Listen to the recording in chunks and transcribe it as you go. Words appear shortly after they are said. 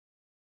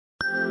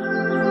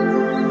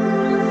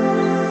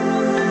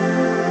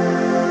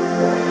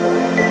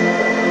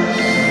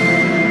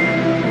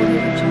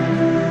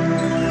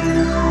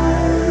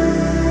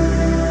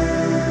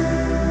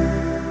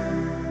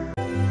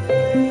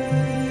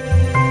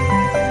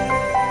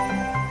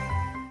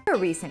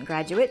recent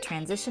graduate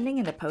transitioning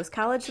into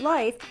post-college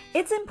life,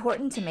 it's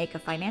important to make a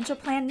financial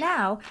plan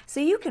now so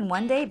you can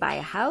one day buy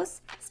a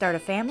house, start a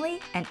family,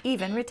 and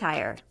even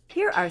retire.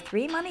 Here are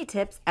 3 money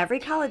tips every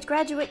college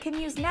graduate can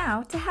use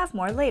now to have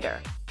more later.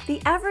 The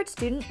average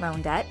student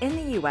loan debt in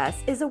the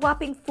U.S. is a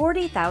whopping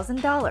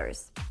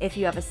 $40,000. If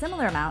you have a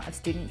similar amount of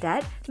student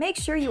debt, make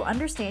sure you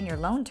understand your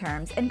loan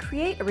terms and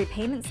create a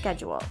repayment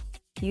schedule.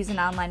 Use an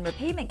online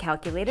repayment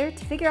calculator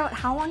to figure out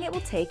how long it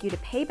will take you to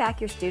pay back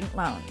your student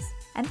loans.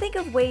 And think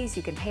of ways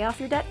you can pay off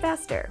your debt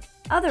faster.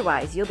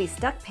 Otherwise, you'll be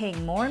stuck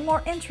paying more and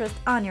more interest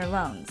on your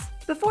loans.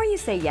 Before you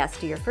say yes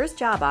to your first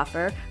job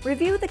offer,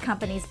 review the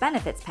company's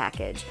benefits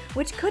package,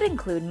 which could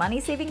include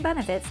money-saving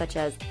benefits such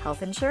as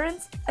health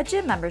insurance, a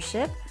gym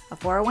membership, a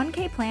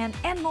 401k plan,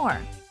 and more.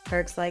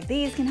 Perks like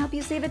these can help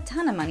you save a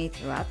ton of money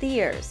throughout the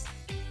years.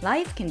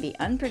 Life can be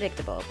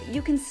unpredictable, but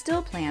you can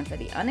still plan for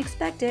the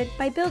unexpected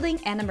by building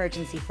an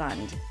emergency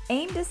fund.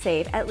 Aim to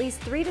save at least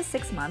 3 to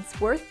 6 months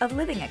worth of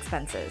living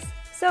expenses.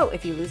 So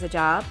if you lose a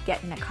job,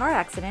 get in a car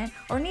accident,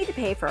 or need to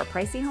pay for a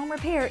pricey home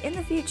repair in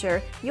the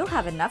future, you'll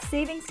have enough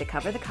savings to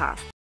cover the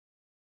costs.